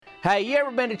Hey, you ever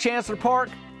been to Chancellor Park?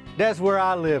 That's where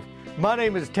I live. My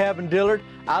name is Tavin Dillard.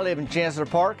 I live in Chancellor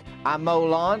Park. I mow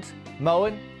lawns,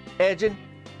 mowing, edging,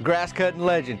 grass cutting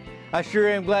legend. I sure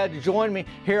am glad to join me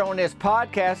here on this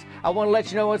podcast. I want to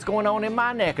let you know what's going on in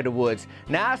my neck of the woods.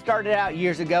 Now, I started out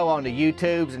years ago on the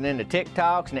YouTubes and then the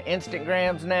TikToks and the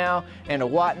Instagrams now and the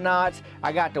whatnots.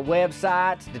 I got the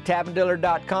websites, the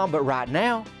tavindillard.com, but right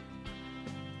now,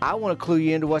 I want to clue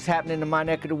you into what's happening in my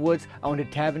neck of the woods on the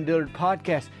Tavin Dillard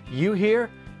podcast. You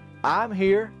here? I'm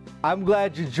here. I'm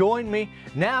glad you joined me.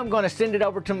 Now I'm going to send it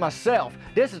over to myself.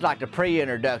 This is like the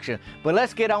pre-introduction, but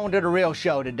let's get on to the real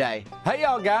show today. Hey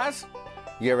y'all guys,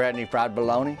 you ever had any fried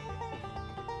bologna?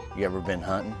 You ever been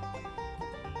hunting?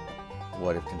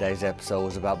 What if today's episode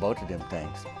was about both of them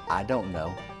things? I don't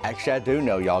know. Actually, I do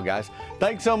know, y'all guys.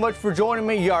 Thanks so much for joining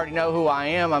me. You already know who I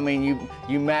am. I mean,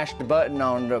 you mashed the button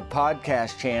on the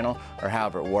podcast channel or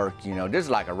however it worked. You know, this is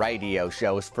like a radio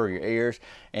show. It's for your ears.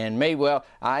 And me, well,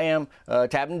 I am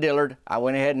Tavin Dillard. I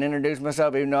went ahead and introduced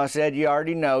myself, even though I said you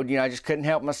already know. You know, I just couldn't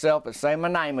help myself but say my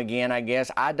name again, I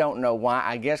guess. I don't know why.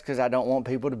 I guess because I don't want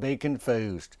people to be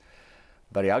confused.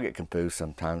 Buddy, I'll get confused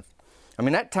sometimes. I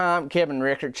mean, that time Kevin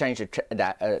Rickard changed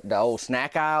the old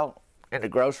snack aisle at the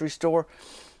grocery store,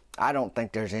 I don't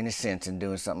think there's any sense in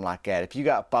doing something like that. If you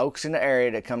got folks in the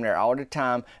area that come there all the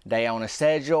time, they on a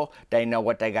schedule, they know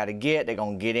what they got to get, they're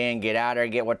going to get in, get out there,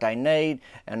 get what they need,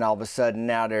 and all of a sudden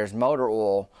now there's motor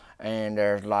oil and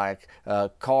there's like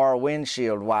car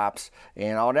windshield wipes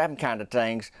and all that kind of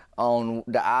things on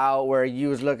the aisle where you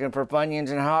was looking for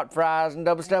Funyuns and hot fries and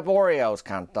double step Oreos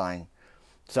kind of thing.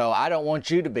 So I don't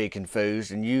want you to be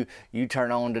confused, and you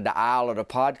turn on to the aisle of the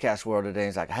podcast world today.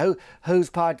 It's like, whose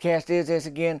podcast is this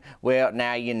again? Well,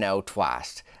 now you know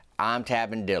twice. I'm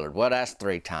Tavin Dillard. Well, that's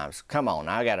 3 times. Come on,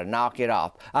 I got to knock it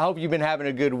off. I hope you've been having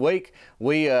a good week.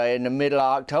 We in the middle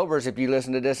of October, if you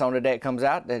listen to this on the day it comes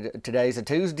out, today's a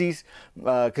Tuesdays,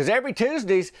 because every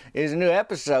Tuesdays is new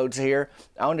episodes here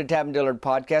on the Tavin Dillard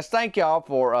podcast. Thank y'all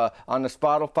for on the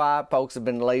Spotify. Folks have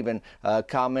been leaving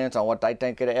comments on what they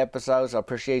think of the episodes. I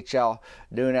appreciate y'all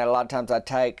doing that. A lot of times I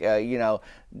take,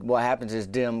 what happens is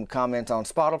them comments on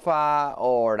Spotify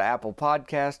or the Apple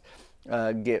Podcast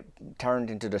get turned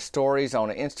into the stories on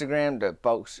the Instagram. The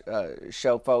folks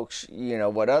show folks,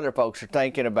 what other folks are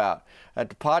thinking about at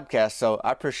the podcast. So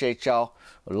I appreciate y'all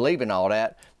leaving all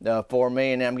that for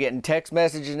me. And I'm getting text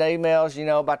messages and emails,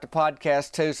 about the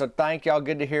podcast too. So thank y'all.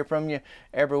 Good to hear from you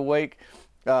every week.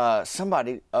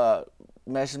 Somebody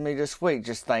messaged me this week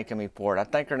just thanking me for it. I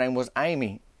think her name was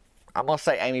Amy. I'm going to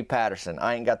say Amy Patterson.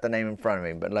 I ain't got the name in front of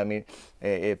me, but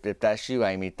if that's you,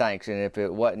 Amy, thanks. And if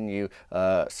it wasn't you,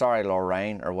 sorry,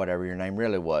 Lorraine, or whatever your name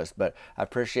really was. But I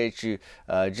appreciate you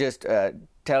just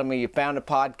telling me you found a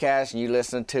podcast and you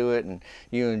listened to it and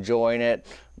you enjoying it.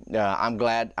 I'm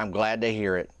glad to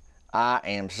hear it. I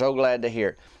am so glad to hear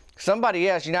it. Somebody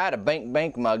else, I had a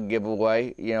Bank mug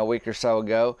giveaway, a week or so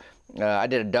ago. I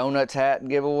did a donuts hat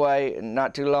giveaway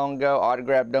not too long ago,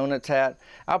 autographed donuts hat.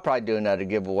 I'll probably do another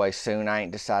giveaway soon. I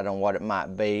ain't decided on what it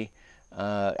might be.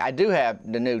 I do have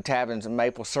the new Tavin's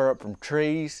maple syrup from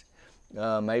Trees.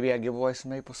 Maybe I give away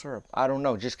some maple syrup. I don't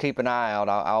know. Just keep an eye out.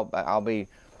 I'll be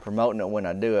promoting it when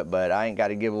I do it, but I ain't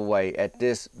got a giveaway at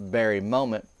this very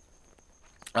moment.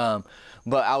 But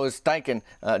I was thinking,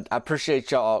 I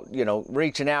appreciate y'all,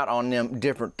 reaching out on them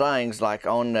different things, like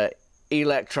on the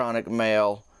electronic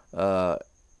mail,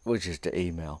 which is the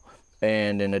email,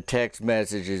 and then the text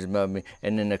messages about me,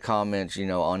 and then the comments,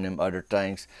 on them other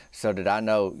things, so that I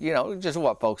know, just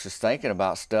what folks is thinking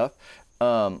about stuff.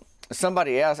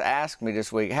 Somebody else asked me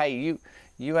this week, hey,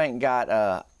 you ain't got,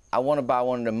 I want to buy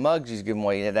one of the mugs you're giving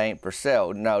away that ain't for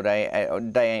sale. No, they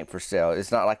ain't for sale.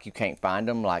 It's not like you can't find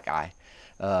them, like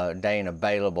they ain't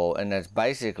available, and that's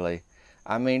basically,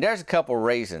 there's a couple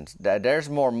reasons. There's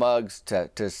more mugs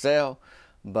to sell,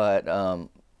 but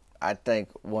I think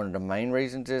one of the main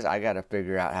reasons is I got to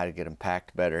figure out how to get them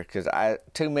packed better, because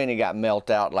too many got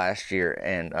mailed out last year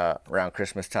and around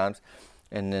Christmas times,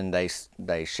 and then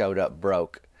they showed up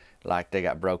broke, like they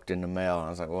got broked in the mail. And I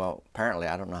was like, well, apparently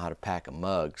I don't know how to pack a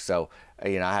mug, so I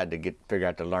had to figure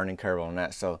out the learning curve on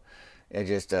that. So it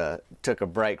just took a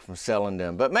break from selling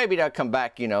them. But maybe they'll come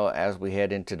back, as we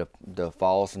head into the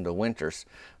falls and the winters.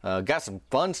 Got some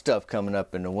fun stuff coming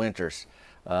up in the winters.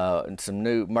 And some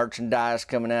new merchandise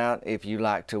coming out. If you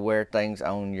like to wear things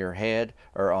on your head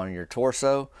or on your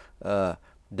torso,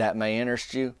 that may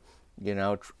interest you.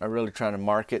 I'm really trying to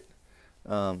market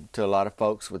to a lot of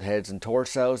folks with heads and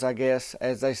torsos, I guess,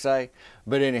 as they say.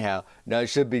 But anyhow, no, it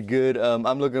should be good.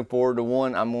 I'm looking forward to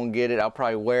one. I'm going to get it. I'll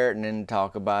probably wear it and then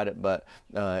talk about it, but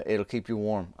it'll keep you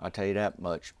warm. I'll tell you that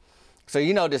much. So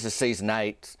this is season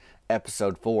 8,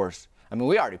 episode 4s. I mean,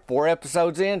 we already 4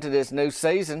 episodes into this new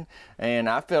season, and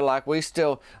I feel like we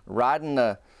still riding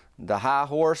the high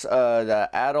horse of the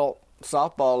adult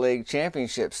softball league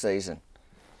championship season.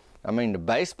 I mean, the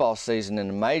baseball season in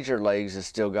the major leagues is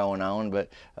still going on, but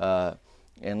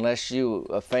unless you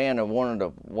a fan of one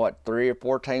of the 3 or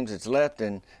 4 teams that's left,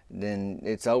 then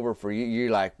it's over for you.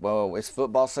 You're like, well, it's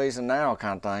football season now,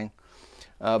 kind of thing.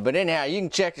 But anyhow, you can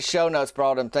check the show notes for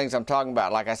all them things I'm talking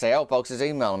about. Like I say, folks is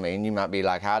emailing me, and you might be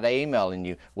like, how are they emailing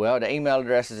you? Well, the email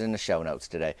address is in the show notes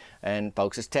today. And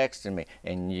folks is texting me,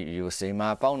 and you will see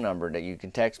my phone number that you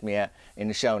can text me at in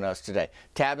the show notes today.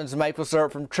 Tapping maple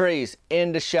syrup from trees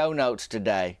in the show notes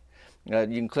today. You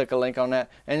can click a link on that,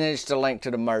 and then it's a link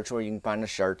to the merch where you can find the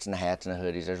shirts and the hats and the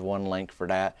hoodies. There's one link for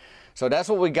that. So that's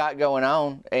what we got going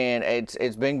on, and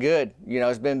it's been good.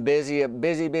 It's been busy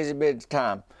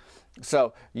time.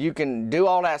 So you can do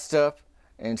all that stuff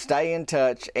and stay in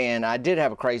touch. And I did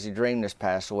have a crazy dream this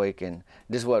past week, and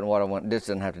this wasn't what I want. This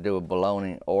doesn't have to do with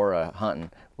Bologna or Huntin,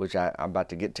 which I'm about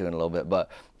to get to in a little bit, but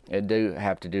it do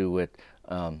have to do with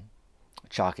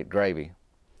chocolate gravy.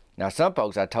 Now, some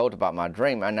folks I told about my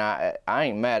dream, and I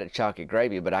ain't mad at chocolate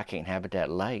gravy, but I can't have it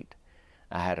that late.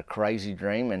 I had a crazy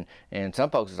dream, and some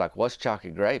folks is like, what's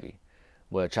chocolate gravy?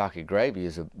 Well, chocolate gravy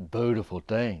is a beautiful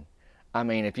thing. I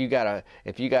mean, if you got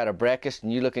a breakfast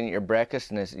and you looking at your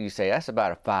breakfast and you say that's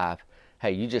about a 5,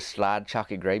 hey, you just slide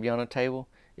chocolate gravy on the table,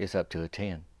 it's up to a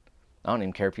 10. I don't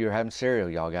even care if you're having cereal,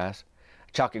 y'all guys.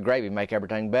 Chocolate gravy make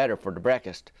everything better for the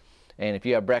breakfast, and if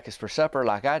you have breakfast for supper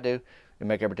like I do, it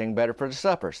make everything better for the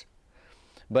suppers.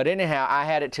 But anyhow, I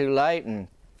had it too late, and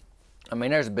I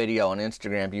mean, there's a video on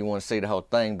Instagram if you want to see the whole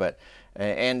thing, but.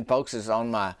 And folks, is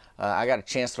on my, I got a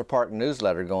Chancellor Park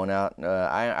newsletter going out.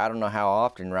 I don't know how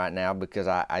often right now because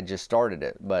I just started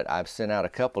it, but I've sent out a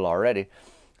couple already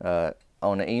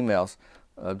on the emails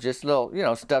of just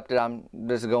little, stuff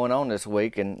that's going on this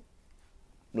week. And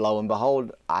lo and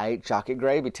behold, I ate chocolate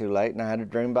gravy too late, and I had a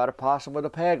dream about a possum with a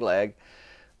peg leg.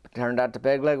 It turned out the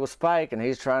peg leg was fake, and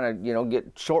he's trying to,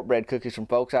 get shortbread cookies from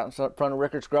folks out in front of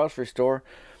Rickard's grocery store.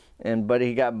 But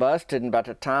he got busted, and about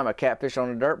the time a catfish on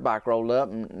a dirt bike rolled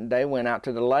up, and they went out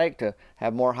to the lake to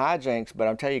have more hijinks. But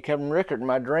I'm telling you, Kevin Rickard, in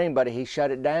my dream, buddy, he shut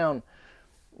it down.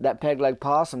 That peg leg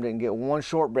possum didn't get one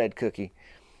shortbread cookie.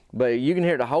 But you can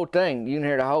hear the whole thing. You can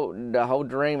hear the whole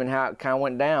dream and how it kind of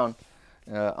went down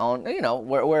on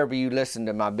wherever you listen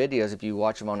to my videos. If you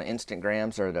watch them on the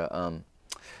Instagrams or the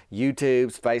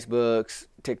YouTubes, Facebooks,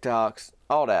 TikToks,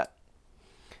 all that.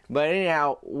 But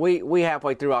anyhow, we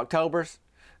halfway through October's.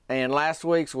 And last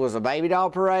week's was a baby doll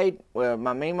parade. Well,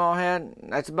 my Meemaw had.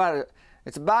 It's about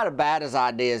as bad as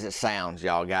idea as it sounds,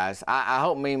 y'all guys. I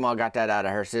hope Meemaw got that out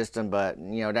of her system, but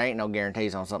there ain't no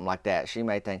guarantees on something like that. She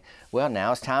may think, well,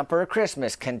 now it's time for a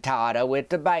Christmas cantata with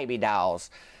the baby dolls,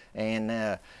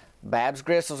 and Babs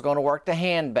Gristle's gonna work the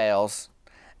handbells,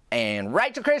 and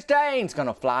Rachel Christine's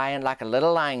gonna fly in like a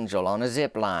little angel on a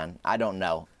zip line. I don't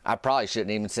know. I probably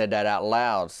shouldn't even said that out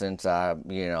loud since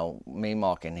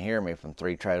Meemaw can hear me from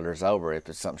 3 trailers over if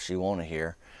it's something she want to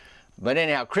hear. But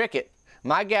anyhow, Cricket,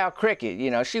 my gal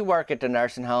Cricket, she work at the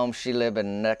nursing home. She live in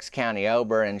the next county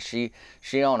over, and she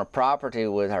own a property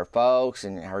with her folks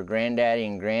and her granddaddy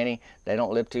and granny. They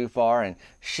don't live too far, and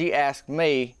she asked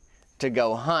me to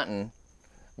go hunting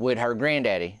with her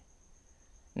granddaddy.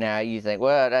 Now you think,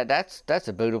 well, that's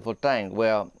a beautiful thing.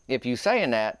 Well, if you saying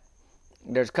that,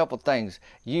 there's a couple things.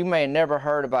 You may have never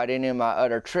heard about any of my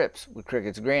other trips with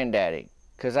Cricket's granddaddy,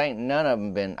 because ain't none of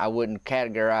them been, I wouldn't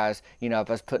categorize, if I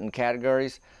was putting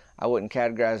categories, I wouldn't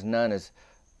categorize none as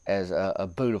a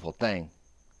beautiful thing.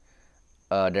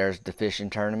 There's the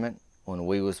fishing tournament when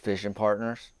we was fishing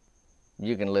partners.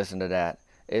 You can listen to that.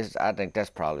 I think that's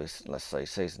probably, let's say,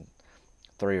 season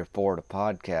 3 or 4 of the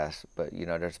podcast, but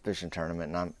there's a fishing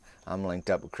tournament, and I'm linked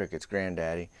up with Cricket's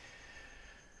granddaddy.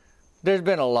 There's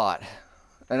been a lot.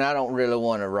 And I don't really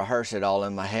want to rehearse it all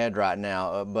in my head right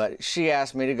now, but she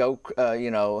asked me to go,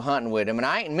 hunting with him. And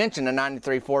I ain't mentioned the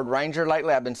 93 Ford Ranger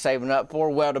lately I've been saving up for.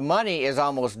 Well, the money is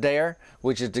almost there,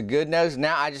 which is the good news.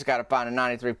 Now I just got to find a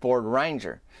 93 Ford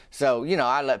Ranger. So,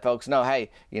 I let folks know, hey,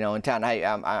 in town, hey,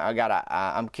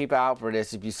 I'm keep out for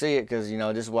this if you see it, because,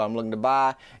 this is what I'm looking to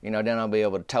buy. Then I'll be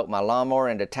able to tote my lawnmower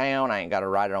into town. I ain't got to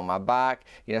ride it on my bike.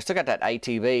 I still got that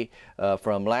ATV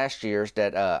from last year's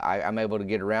that I'm able to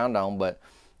get around on, but,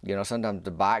 sometimes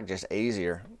the bike just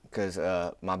easier because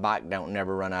my bike don't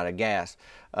never run out of gas.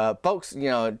 Folks,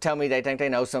 tell me they think they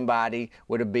know somebody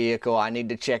with a vehicle. I need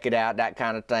to check it out, that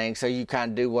kind of thing. So you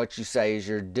kind of do what you say is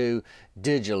your due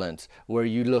diligence, where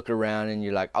you look around and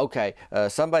you're like, okay,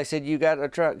 somebody said you got a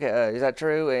truck. Is that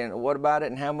true? And what about it?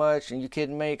 And how much? And you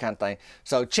kidding me? Kind of thing.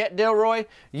 So Chet Dilroy,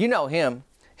 you know him.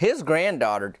 His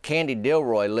granddaughter, Candy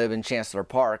Dilroy, live in Chancellor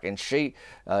Park, and she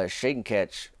can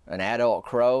catch an adult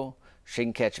crow. She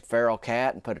can catch a feral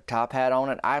cat and put a top hat on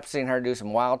it. I've seen her do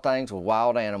some wild things with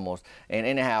wild animals. And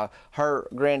anyhow, her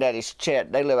granddaddy's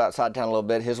Chet, they live outside town a little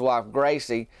bit. His wife,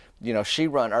 Gracie, she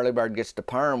run Early Bird Gets the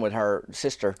Perm with her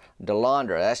sister,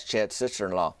 Delandra. That's Chet's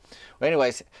sister-in-law. Well,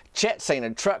 anyways, Chet's seen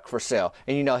a truck for sale.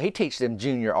 And, he teach them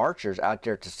junior archers out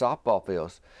there at the softball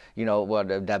fields.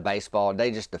 The baseball,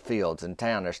 they just the fields in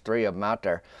town. There's 3 of them out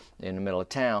there in the middle of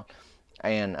town.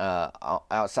 And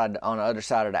outside on the other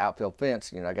side of the outfield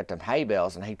fence, I got them hay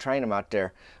bales, and he trained them out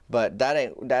there. But that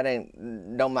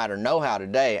ain't don't matter know-how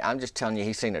today. I'm just telling you,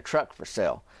 he's seen a truck for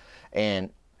sale,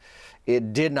 and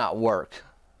it did not work.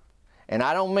 And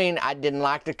I don't mean I didn't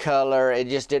like the color. It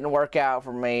just didn't work out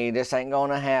for me. This ain't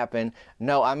gonna happen.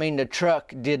 No, I mean the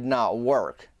truck did not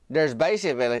work. There's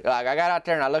basically, like, I got out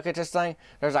there and I look at this thing,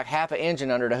 there's like half an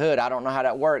engine under the hood. I don't know how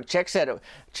that worked. Chet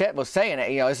was saying it,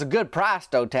 it's a good price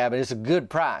though, Tabby. It's a good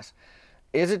price.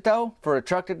 Is it though, for a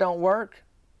truck that don't work?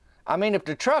 I mean, if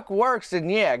the truck works, then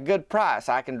yeah, good price.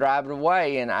 I can drive it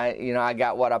away and I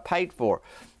got what I paid for.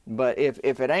 But if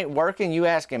it ain't working, you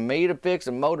asking me to fix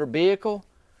a motor vehicle?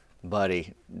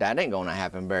 Buddy, that ain't gonna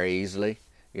happen very easily.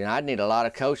 I'd need a lot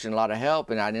of coaching, a lot of help,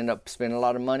 and I'd end up spending a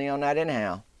lot of money on that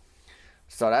anyhow.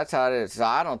 So that's how it is. So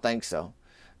I don't think so.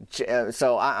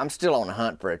 So I'm still on the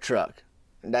hunt for a truck.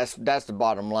 That's the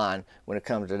bottom line when it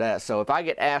comes to that. So if I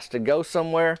get asked to go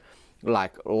somewhere,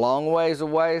 like long ways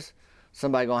away,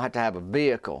 somebody gonna have to have a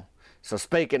vehicle. So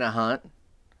speaking of hunt,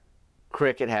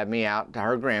 Cricket had me out to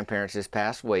her grandparents this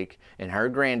past week, and her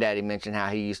granddaddy mentioned how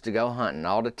he used to go hunting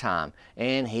all the time,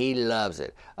 and he loves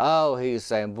it. Oh, he was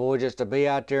saying, boy, just to be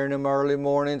out there in them early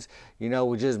mornings,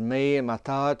 with just me and my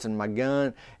thoughts and my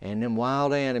gun and them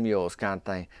wild animals kind of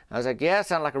thing. I was like, yeah, it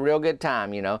sounded like a real good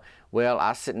time, Well,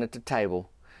 I was sitting at the table,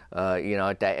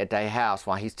 at their house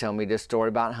while he's telling me this story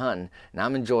about hunting, and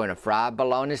I'm enjoying a fried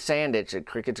bologna sandwich that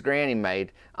Cricket's granny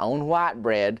made on white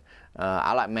bread.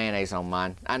 I like mayonnaise on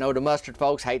mine. I know the mustard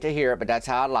folks hate to hear it, but that's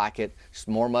how I like it. Just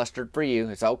more mustard for you.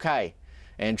 It's okay.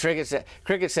 And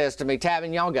Cricket says to me,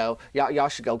 Tavin, y'all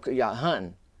should go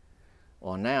hunting.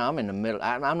 Well, now I'm in the middle.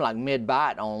 I'm like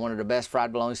mid-bite on one of the best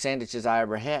fried bologna sandwiches I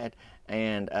ever had.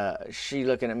 And she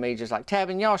looking at me just like,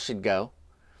 Tavin, y'all should go.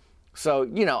 So,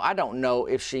 I don't know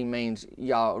if she means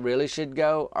y'all really should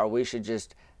go or we should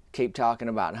just keep talking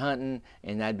about hunting,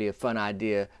 and that'd be a fun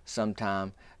idea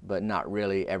sometime, but not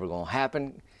really ever gonna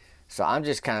happen. So I'm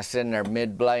just kind of sitting there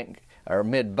mid-bite,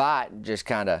 just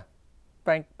kind of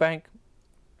bank.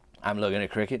 I'm looking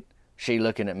at Cricket. She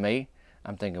looking at me.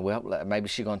 I'm thinking, well, maybe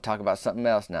she's going to talk about something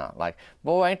else now. Like,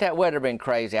 boy, ain't that weather been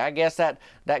crazy. I guess that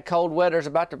cold weather's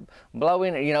about to blow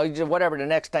in, whatever the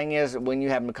next thing is when you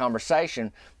have a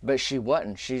conversation. But she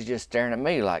wasn't. She's just staring at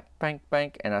me like, bank,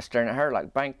 and I was staring at her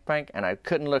like, bank, and I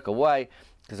couldn't look away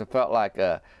because I felt like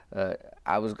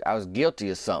I was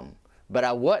guilty of something. But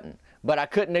I wasn't. But I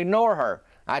couldn't ignore her.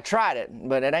 I tried it,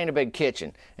 but it ain't a big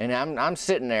kitchen. And I'm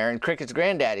sitting there, and Cricket's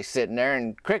granddaddy's sitting there,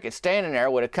 and Cricket's standing there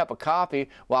with a cup of coffee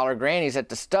while her granny's at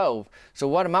the stove. So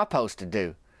what am I supposed to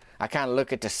do? I kind of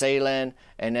look at the ceiling,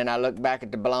 and then I look back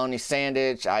at the bologna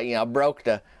sandwich. I broke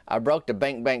the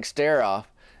bank stare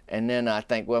off, and then I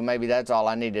think, well, maybe that's all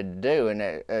I needed to do,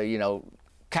 and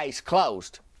case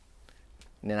closed.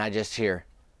 And then I just hear,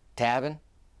 Tavin?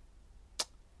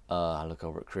 I look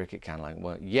over at Cricket, kind of like,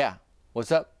 well, yeah,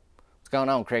 what's up? What's going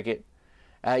on, Cricket?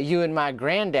 You and my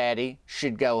granddaddy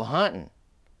should go hunting.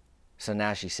 So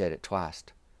now she said it twice.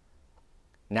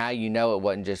 Now you know it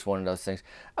wasn't just one of those things.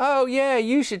 Oh, yeah,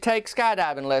 you should take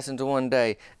skydiving lessons one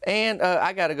day. And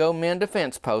I got to go mend a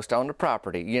fence post on the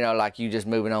property. Like you just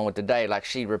moving on with the day. Like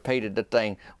she repeated the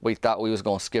thing we thought we was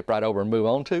going to skip right over and move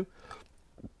on to.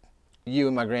 You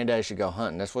and my granddaddy should go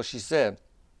hunting. That's what she said.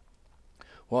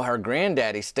 Well, her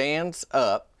granddaddy stands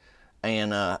up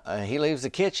and he leaves the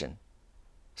kitchen.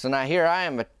 So now here I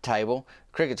am at the table.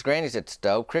 Cricket's granny's at the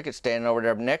stove. Cricket's standing over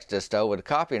there next to the stove with a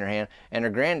coffee in her hand. And her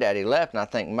granddaddy left. And I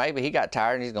think maybe he got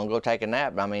tired and he's going to go take a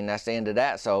nap. I mean, that's the end of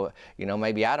that. So,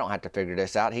 maybe I don't have to figure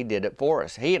this out. He did it for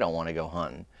us. He don't want to go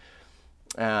hunting.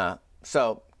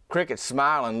 So Cricket's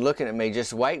smiling, looking at me,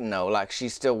 just waiting though. Like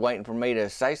she's still waiting for me to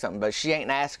say something. But she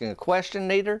ain't asking a question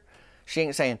neither. She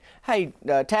ain't saying, hey,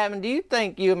 Tavin, do you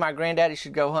think you and my granddaddy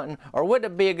should go hunting? Or would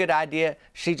it be a good idea?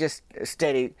 She just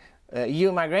steady You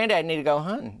and my granddad need to go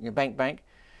hunting, you bank.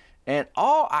 And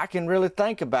all I can really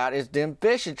think about is them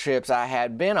fishing trips I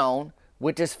had been on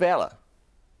with this fella.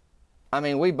 I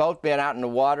mean, we both been out in the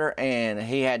water, and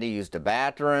he had to use the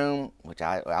bathroom, which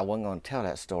I wasn't going to tell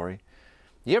that story.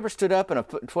 You ever stood up in a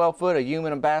 12-foot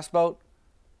aluminum bass boat?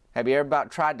 Have you ever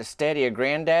about tried to steady a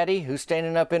granddaddy who's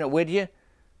standing up in it with you?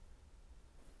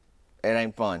 It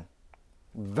ain't fun.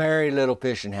 Very little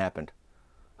fishing happened.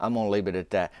 I'm going to leave it at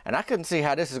that. And I couldn't see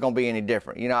how this is going to be any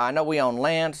different. You know, I know we own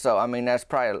land, so, I mean, that's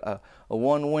probably a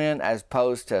one-win as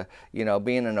opposed to, you know,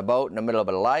 being in a boat in the middle of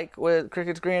a lake with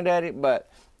Cricket's granddaddy.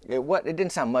 But it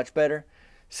didn't sound much better.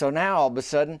 So now, all of a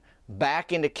sudden,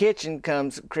 back in the kitchen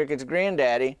comes Cricket's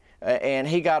granddaddy, and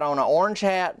he got on an orange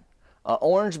hat, an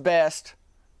orange vest,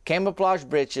 camouflage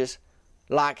breeches,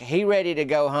 like he ready to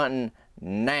go hunting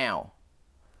now.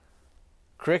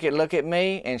 Cricket look at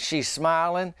me, and she's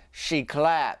smiling. She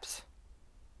claps.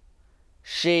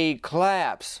 She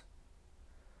claps.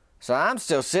 So I'm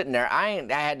still sitting there. I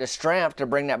had the strength to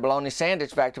bring that bologna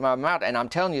sandwich back to my mouth, and I'm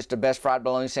telling you, it's the best fried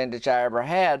bologna sandwich I ever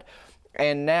had.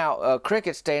 And now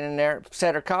Cricket's standing there,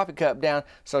 set her coffee cup down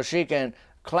so she can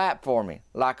clap for me,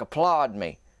 like applaud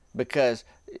me, because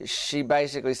she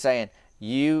basically saying,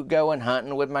 you going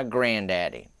hunting with my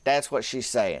granddaddy. That's what she's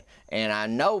saying. And I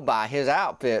know by his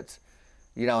outfits,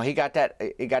 you know, he got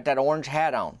that orange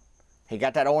hat on. He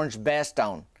got that orange vest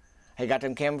on. He got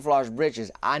them camouflage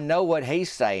breeches. I know what he's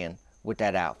saying with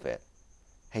that outfit.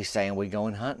 He's saying we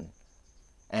going hunting.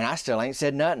 And I still ain't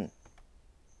said nothing.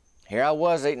 Here I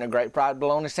was eating a great fried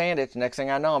bologna sandwich. Next thing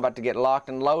I know, I'm about to get locked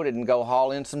and loaded and go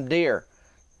haul in some deer.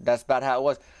 That's about how it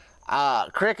was.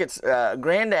 Cricket's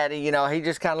granddaddy, you know, he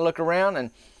just kind of looked around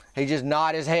and he just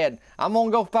nodded his head. I'm going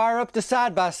to go fire up the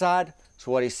side-by-side. That's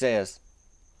what he says.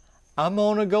 I'm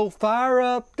going to go fire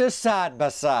up the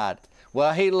side-by-side.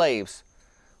 Well, he leaves.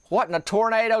 What in a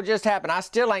tornado just happened? I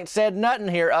still ain't said nothing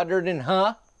here other than,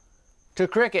 huh, to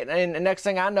Cricket. And the next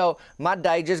thing I know, my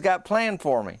day just got planned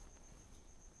for me.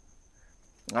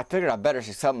 I figured I better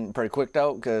say something pretty quick,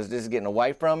 though, because this is getting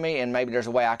away from me, and maybe there's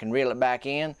a way I can reel it back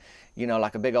in, you know,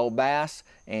 like a big old bass,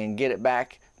 and get it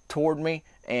back toward me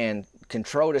and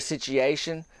control the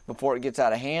situation before it gets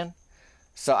out of hand.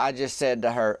 So I just said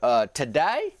to her,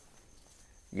 today?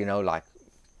 You know, like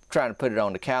trying to put it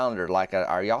on the calendar, like,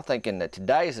 are y'all thinking that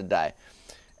today's the day?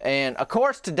 And of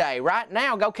course today, right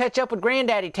now, go catch up with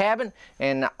Granddaddy Tabin.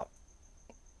 And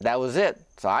that was it.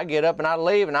 So I get up and I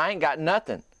leave, and I ain't got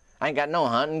nothing. I ain't got no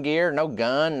hunting gear, no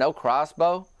gun, no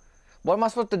crossbow. What am I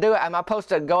supposed to do? Am I supposed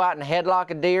to go out and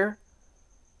headlock a deer?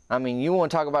 I mean, you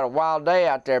want to talk about a wild day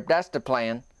out there, if that's the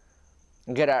plan.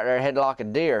 Get out there and headlock a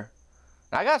deer.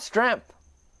 I got strength.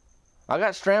 I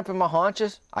got strength in my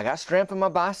haunches. I got strength in my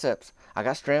biceps. I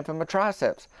got strength in my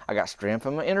triceps. I got strength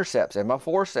in my interceps and my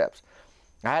forceps.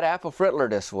 I had apple frittler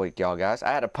this week, y'all guys.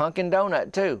 I had a pumpkin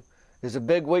donut too. It's a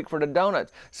big week for the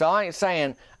donuts. So I ain't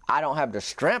saying I don't have the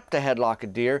strength to headlock a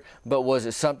deer, but was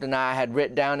it something I had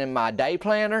written down in my day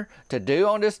planner to do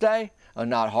on this day?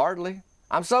 Not hardly.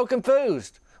 I'm so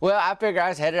confused. Well, I figure I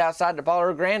was headed outside to follow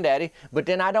her granddaddy, but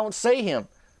then I don't see him.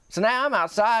 So now I'm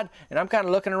outside, and I'm kind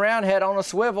of looking around, head on a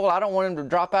swivel. I don't want him to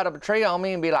drop out of a tree on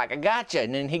me and be like, I got you.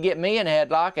 And then he get me in a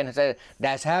headlock and say,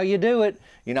 that's how you do it.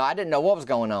 You know, I didn't know what was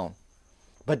going on.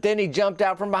 But then he jumped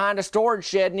out from behind a storage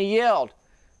shed and he yelled.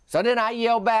 So then I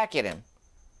yelled back at him.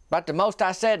 About the most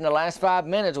I said in the last 5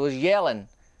 minutes was yelling,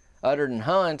 other than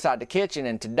huh inside the kitchen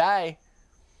and today.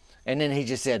 And then he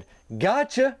just said,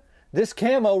 gotcha. This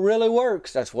camo really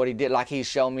works. That's what he did. Like he's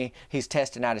showing me, he's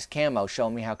testing out his camo,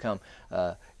 showing me how come,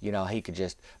 you know, he could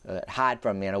just hide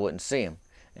from me and I wouldn't see him.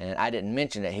 And I didn't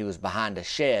mention that he was behind a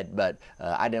shed, but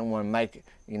I didn't want to make,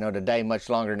 you know, the day much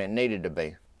longer than it needed to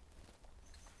be.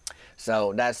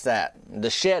 So that's that. The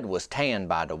shed was tan,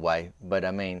 by the way, but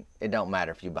I mean, it don't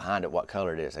matter if you're behind it, what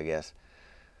color it is, I guess.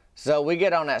 So we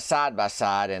get on that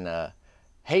side-by-side and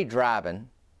he driving,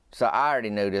 so I already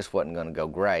knew this wasn't going to go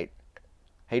great.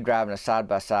 He driving a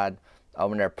side-by-side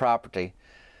over their property.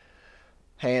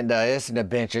 And it's an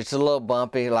adventure. It's a little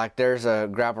bumpy. Like there's a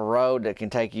gravel road that can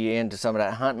take you into some of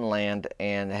that hunting land.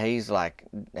 And he's like,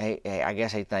 I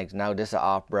guess he thinks, no, this is an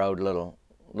off-road little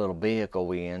vehicle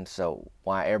we in, so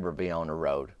why ever be on the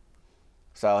road?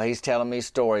 So he's telling me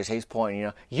stories. He's pointing, you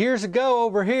know, years ago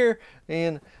over here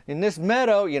in this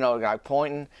meadow, you know, like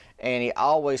pointing. And he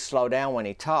always slow down when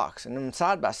he talks. And then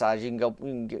side-by-sides, you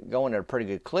can go in at a pretty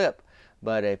good clip.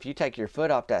 But if you take your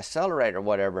foot off that accelerator or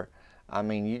whatever, I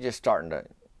mean, you're just starting to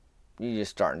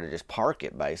just park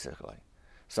it basically.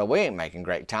 So we ain't making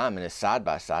great time in this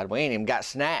side-by-side. We ain't even got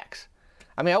snacks.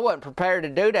 I mean, I wasn't prepared to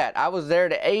do that. I was there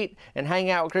to eat and hang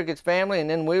out with Cricket's family, and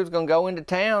then we was going to go into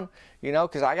town,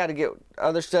 because I got to get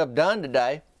other stuff done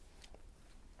today.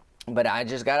 But I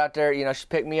just got out there, she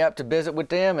picked me up to visit with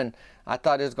them, and I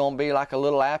thought it was going to be like a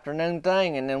little afternoon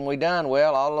thing, and then we done.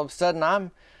 Well, all of a sudden,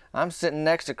 I'm sitting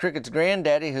next to Cricket's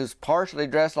granddaddy, who's partially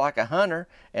dressed like a hunter,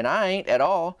 and I ain't at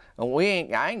all,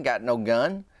 and I ain't got no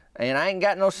gun, and I ain't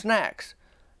got no snacks.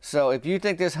 So if you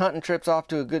think this hunting trip's off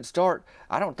to a good start,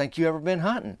 I don't think you ever been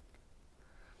hunting.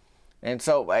 And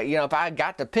so, if I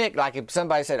got to pick, like if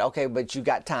somebody said, okay, but you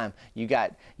got time, you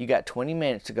got 20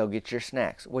 minutes to go get your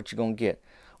snacks, what you gonna get?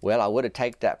 Well, I would have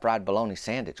taken that fried bologna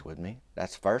sandwich with me.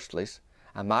 That's firstlies.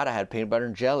 I might have had peanut butter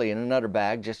and jelly in another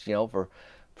bag, just, for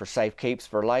safe keeps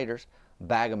for laters.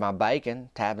 Bag of my bacon,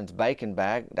 Tabin's bacon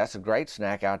bag. That's a great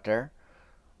snack out there.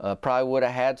 Probably would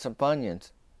have had some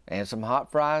Funyuns and some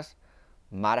hot fries.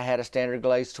 Might have had a standard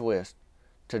glazed twist.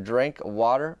 To drink,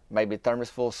 water, maybe a thermos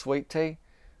full of sweet tea,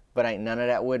 but ain't none of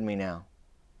that with me now.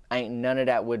 Ain't none of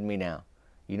that with me now.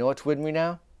 You know what's with me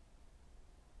now?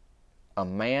 A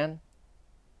man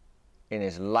in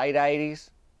his late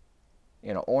 80s,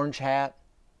 in an orange hat,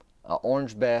 an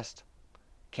orange vest,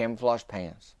 camouflage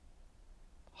pants,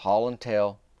 haul and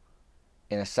tail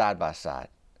in a side-by-side.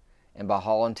 And by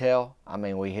haul and tail, I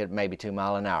mean we hit maybe 2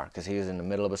 miles an hour because he was in the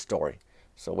middle of a story.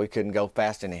 So we couldn't go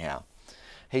fast anyhow.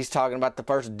 He's talking about the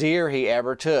first deer he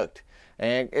ever took.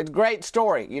 And it's a great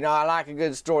story. I like a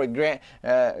good story.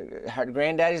 Her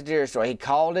granddaddy's deer story. He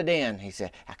called it in. He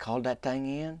said, I called that thing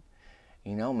in.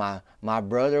 My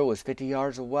brother was 50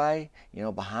 yards away,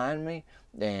 behind me.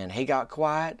 And he got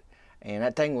quiet. And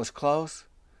that thing was close.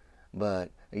 But,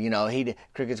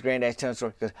 Cricket's granddad's telling the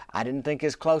story. Because I didn't think it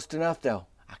was close enough, though.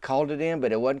 I called it in,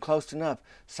 but it wasn't close enough.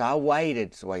 So I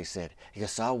waited, that's the way he said. He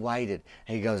goes, so I waited.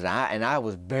 He goes, and I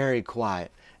was very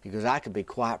quiet. He goes, I could be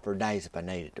quiet for days if I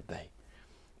needed to be.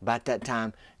 About that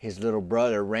time, his little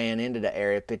brother ran into the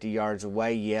area 50 yards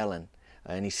away yelling,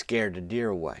 and he scared the deer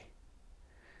away.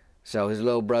 So his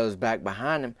little brother's back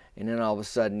behind him, and then all of a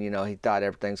sudden, he thought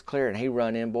everything's clear, and he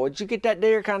run in, boy, did you get that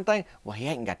deer kind of thing? Well, he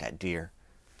ain't got that deer.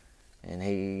 And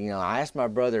he, I asked my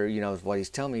brother, is what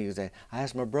he's telling me. I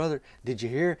asked my brother, did you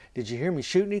hear me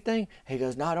shoot anything? He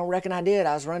goes, no, I don't reckon I did.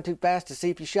 I was running too fast to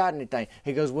see if you shot anything.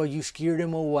 He goes, well, you scared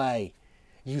him away.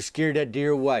 You scared that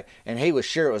deer away. And he was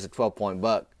sure it was a 12-point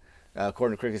buck.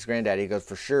 According to Cricket's granddaddy, he goes,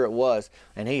 for sure it was.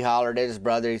 And he hollered at his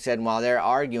brother. He said, while they're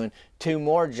arguing, 2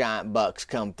 more giant bucks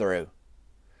come through.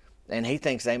 And he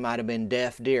thinks they might have been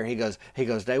deaf deer. He goes,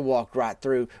 they walked right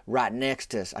through, right next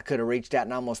to us. I could have reached out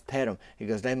and almost pet them. He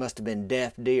goes, they must have been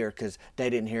deaf deer because they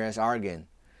didn't hear us arguing.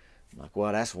 I'm like,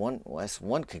 well, that's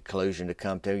one conclusion to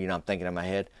come to. I'm thinking in my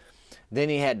head. Then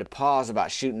he had to pause about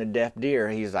shooting a deaf deer.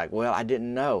 He's like, well, I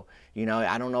didn't know.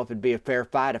 I don't know if it'd be a fair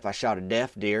fight if I shot a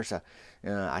deaf deer. So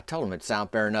I told him it'd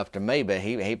sound fair enough to me. But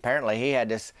he apparently he had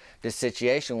this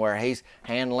situation where he's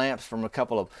hand lamps from a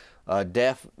couple of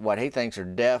deaf, what he thinks are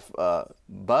deaf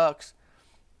bucks,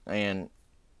 and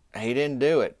he didn't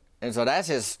do it. And so that's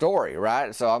his story,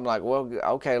 right? So I'm like, well,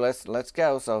 okay, let's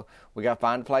go. So we got to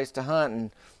find a place to hunt,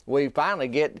 and we finally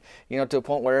get, to a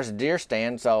point where there's a deer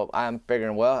stand. So I'm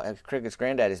figuring, well, Cricket's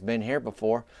granddaddy's been here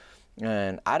before,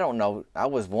 and I don't know. I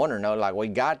was wondering, like we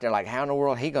got there, like how in the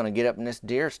world he going to get up in this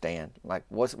deer stand? Like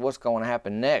what's going to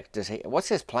happen next? What's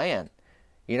his plan?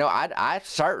 I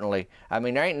certainly,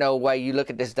 there ain't no way you look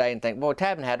at this day and think, boy,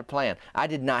 Tabin had a plan. I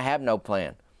did not have no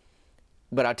plan.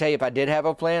 But I'll tell you, if I did have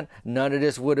a plan, none of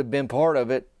this would have been part of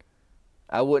it.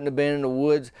 I wouldn't have been in the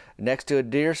woods next to a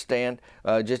deer stand,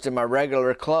 just in my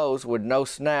regular clothes with no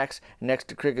snacks next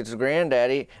to Cricket's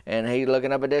granddaddy, and he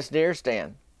looking up at this deer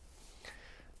stand.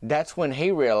 That's when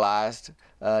he realized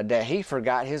that he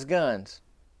forgot his guns.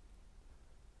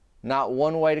 Not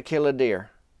one way to kill a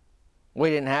deer. We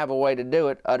didn't have a way to do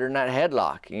it other than that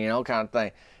headlock, kind of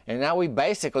thing. And now we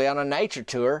basically on a nature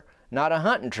tour, not a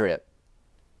hunting trip.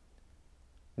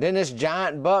 Then this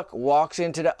giant buck walks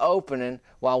into the opening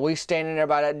while we standing there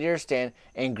by that deer stand,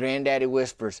 and Granddaddy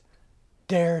whispers,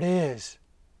 there it is.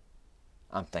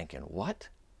 I'm thinking, what?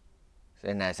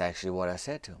 And that's actually what I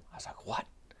said to him. I was like, what?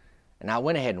 And I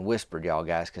went ahead and whispered, y'all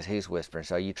guys, because he's whispering.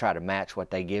 So you try to match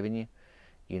what they giving you.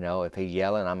 If he's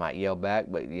yelling, I might yell back,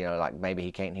 but, like maybe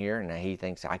he can't hear, and he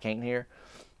thinks I can't hear.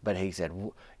 But he said,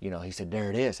 he said, there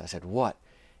it is. I said, what?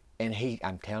 And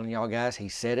I'm telling y'all guys, he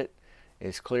said it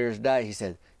as clear as day. He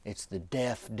said, it's the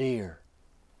deaf deer.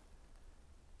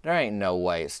 There ain't no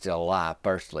way it's still alive,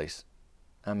 firstly.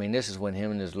 This is when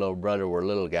him and his little brother were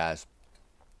little guys.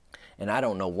 And I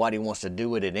don't know what he wants to do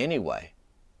with it anyway.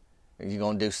 You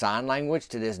gonna do sign language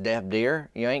to this deaf deer?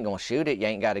 You ain't gonna shoot it. You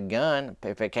ain't got a gun.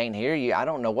 If it can't hear you, I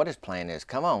don't know what his plan is.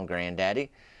 Come on, Granddaddy.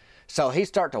 So he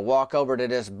start to walk over to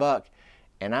this buck,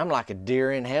 and I'm like a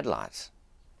deer in headlights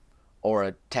or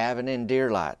a tavern in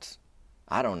deer lights.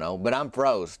 I don't know, but I'm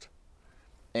froze.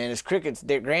 And as Cricket's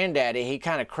granddaddy, he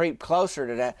kind of creeped closer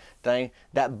to that thing.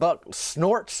 That buck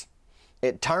snorts,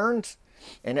 it turns,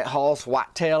 and it hauls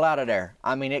white tail out of there.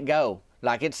 I mean, it go.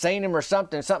 Like it seen him or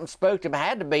something spooked him. It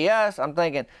had to be us. I'm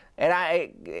thinking,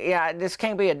 this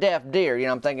can't be a deaf deer,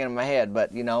 I'm thinking in my head,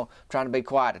 but, trying to be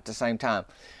quiet at the same time.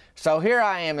 So here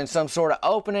I am in some sort of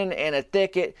opening in a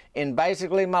thicket in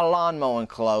basically my lawn mowing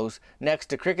clothes next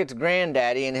to Cricket's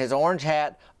granddaddy in his orange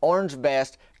hat, orange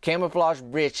vest, camouflage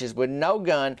breeches with no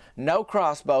gun, no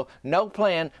crossbow, no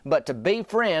plan but to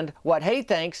befriend what he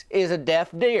thinks is a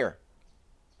deaf deer,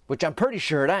 which I'm pretty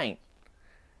sure it ain't.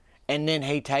 And then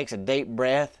he takes a deep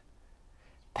breath,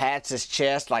 pats his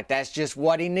chest like that's just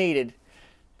what he needed,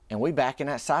 and we backing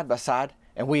that side by side,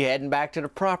 and we heading back to the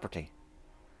property.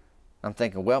 I'm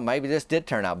thinking, well, maybe this did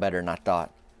turn out better than I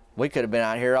thought. We could have been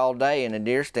out here all day in a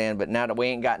deer stand, but now that we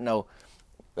ain't got no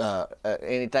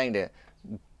anything to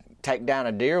take down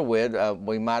a deer with,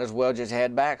 we might as well just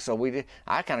head back. So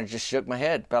I kind of just shook my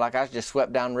head. Felt like I just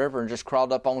swept down the river and just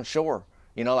crawled up on shore.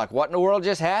 Like what in the world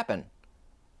just happened?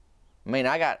 I mean,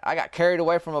 I got carried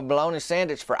away from a bologna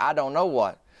sandwich for I don't know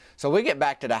what. So we get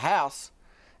back to the house,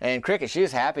 and Cricket, she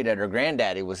was happy that her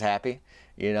granddaddy was happy.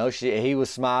 He was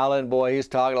smiling. Boy, he was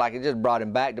talking like it just brought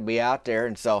him back to be out there.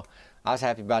 And so I was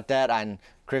happy about that. And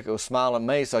Cricket was smiling at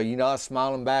me, so I was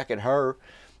smiling back at her.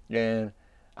 And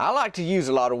I like to use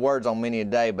a lot of words on many a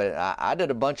day, but I did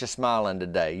a bunch of smiling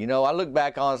today. I look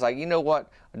back on it, it's like, you know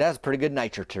what? That's a pretty good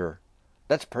nature tour.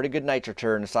 That's a pretty good nature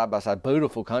tour in the side-by-side.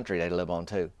 Beautiful country they live on,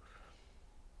 too.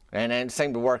 And it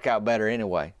seemed to work out better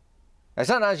anyway. And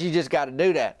sometimes you just got to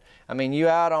do that. I mean, you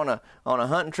out on a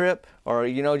hunting trip, or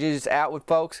you just out with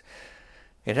folks,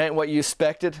 it ain't what you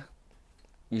expected.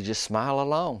 You just smile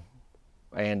along.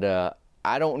 And I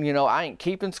ain't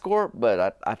keeping score,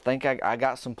 but I think I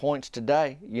got some points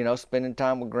today. Spending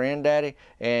time with Granddaddy,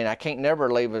 and I can't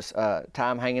never leave us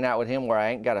time hanging out with him where I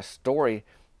ain't got a story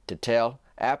to tell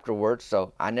afterwards.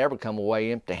 So I never come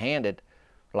away empty-handed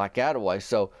like that away.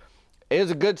 So it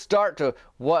was a good start to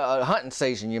a hunting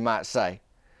season, you might say.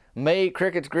 Me,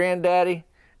 Cricket's granddaddy,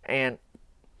 and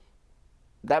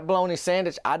that bologna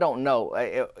sandwich, I don't know.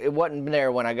 It wasn't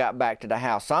there when I got back to the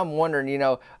house. So I'm wondering,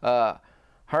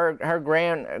 her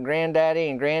granddaddy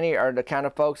and granny are the kind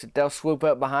of folks that they'll swoop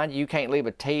up behind you. You can't leave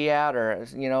a tea out, or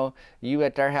you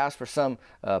at their house for some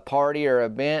party or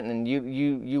event, and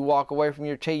you walk away from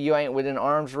your tea. You ain't within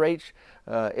arm's reach.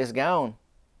 It's gone.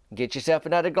 Get yourself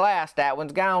another glass. That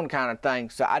one's gone, kind of thing.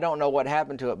 So I don't know what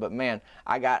happened to it, but man,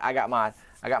 I got my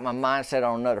mindset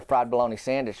on another fried bologna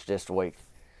sandwich this week,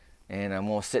 and I'm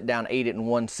gonna sit down and eat it in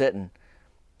one sitting,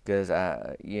 because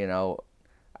I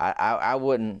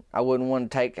wouldn't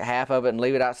want to take half of it and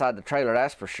leave it outside the trailer.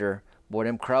 That's for sure. Boy,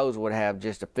 them crows would have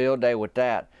just a field day with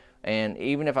that. And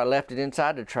even if I left it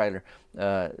inside the trailer,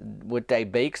 with they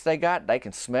beaks they got, they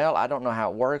can smell. I don't know how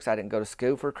it works. I didn't go to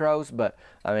school for crows, but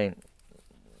I mean.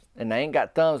 And they ain't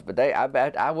got thumbs, but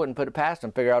I wouldn't put it past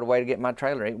them. Figure out a way to get my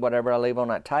trailer, eat whatever I leave on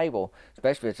that table.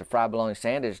 Especially if it's a fried bologna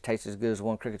sandwich, it tastes as good as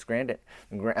one Cricket's granny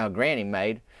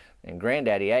made. And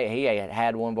Granddaddy ate. He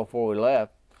had one before we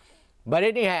left. But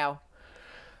anyhow,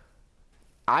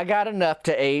 I got enough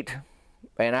to eat,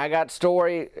 and I got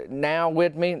story now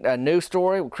with me, a new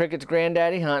story with Cricket's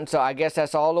granddaddy hunting. So I guess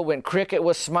that's all it went. Cricket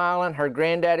was smiling, her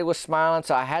granddaddy was smiling,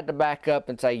 so I had to back up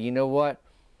and say, you know what?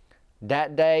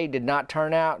 That day did not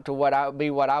turn out to what I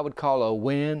would call a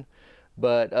win,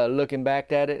 but looking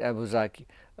back at it, I was like,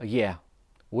 yeah,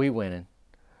 we winning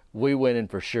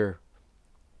for sure.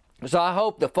 So I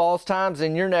hope the falls times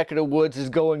in your neck of the woods is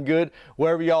going good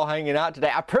wherever y'all hanging out today.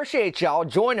 I appreciate y'all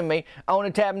joining me on the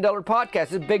Tab & Dillard podcast.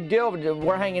 It's a big deal.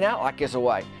 We're hanging out like this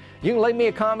away. You can leave me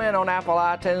a comment on Apple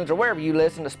iTunes or wherever you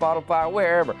listen to Spotify,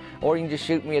 wherever, or you can just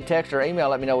shoot me a text or email.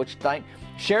 Let me know what you think.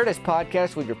 Share this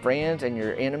podcast with your friends and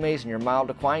your enemies and your mild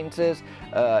acquaintances.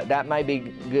 That may be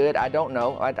good. I don't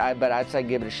know. But I'd say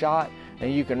give it a shot.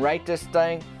 And you can rate this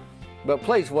thing. But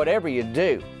please, whatever you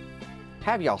do,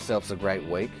 have yourselves a great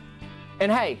week.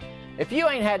 And hey, if you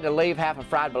ain't had to leave half a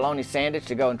fried bologna sandwich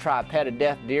to go and try a pet a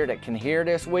deaf deer that can hear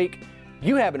this week,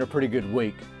 you having a pretty good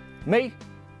week. Me,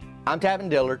 I'm Tab &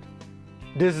 Dillard.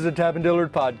 This is a Tab &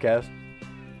 Dillard podcast.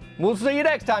 We'll see you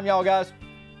next time, y'all guys.